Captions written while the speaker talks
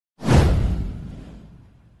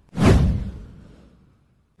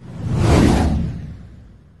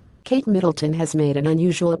Kate Middleton has made an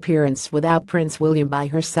unusual appearance without Prince William by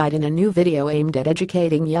her side in a new video aimed at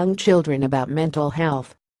educating young children about mental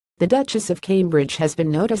health. The Duchess of Cambridge has been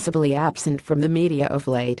noticeably absent from the media of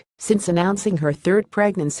late, since announcing her third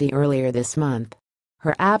pregnancy earlier this month.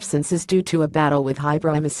 Her absence is due to a battle with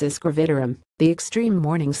hyperemesis gravidarum, the extreme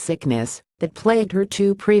morning sickness that plagued her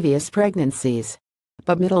two previous pregnancies.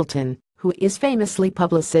 But Middleton, who is famously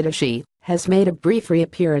publicity, has made a brief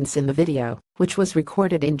reappearance in the video, which was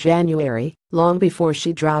recorded in January, long before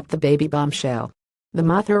she dropped the baby bombshell. The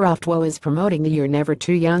mother of two is promoting the You're Never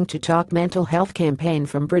Too Young to Talk mental health campaign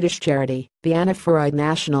from British charity, the Anna Freud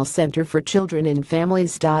National Centre for Children and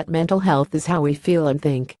Families. Mental health is how we feel and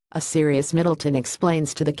think, a serious Middleton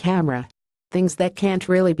explains to the camera. Things that can't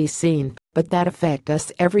really be seen, but that affect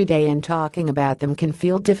us every day, and talking about them can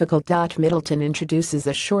feel difficult. Middleton introduces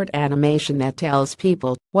a short animation that tells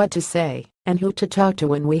people what to say and who to talk to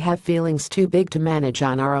when we have feelings too big to manage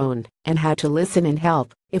on our own, and how to listen and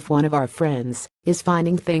help if one of our friends is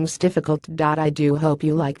finding things difficult. I do hope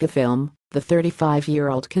you like the film, the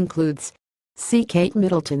 35-year-old concludes. See Kate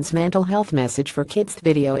Middleton's mental health message for kids. The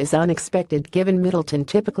video is unexpected given Middleton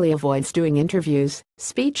typically avoids doing interviews,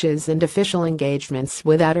 speeches and official engagements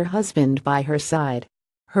without her husband by her side.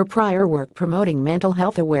 Her prior work promoting mental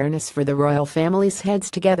health awareness for the royal family's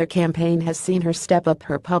Heads Together campaign has seen her step up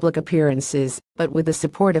her public appearances, but with the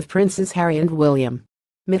support of Princes Harry and William.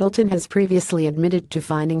 Middleton has previously admitted to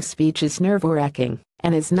finding speeches nerve-wracking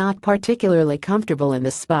and is not particularly comfortable in the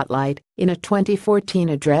spotlight. In a 2014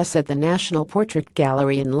 address at the National Portrait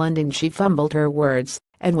Gallery in London, she fumbled her words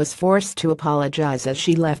and was forced to apologize as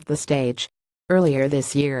she left the stage. Earlier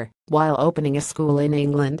this year, while opening a school in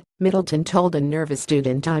England, Middleton told a nervous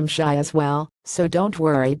student, "I'm shy as well, so don't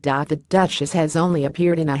worry." The Duchess has only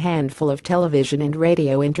appeared in a handful of television and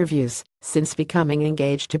radio interviews since becoming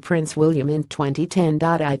engaged to Prince William in 2010.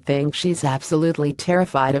 "I think she's absolutely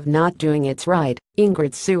terrified of not doing it right,"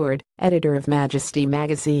 Ingrid Seward, editor of Majesty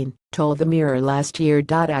magazine, told the Mirror last year.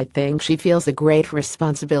 "I think she feels a great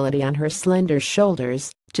responsibility on her slender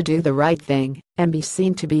shoulders to do the right thing and be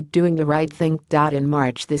seen to be doing the right thing." In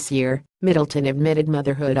March this year, Middleton admitted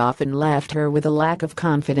motherhood often left her with a lack of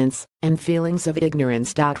confidence and feelings of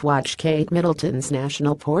ignorance. Watch Kate Middleton's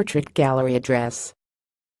National Portrait Gallery address.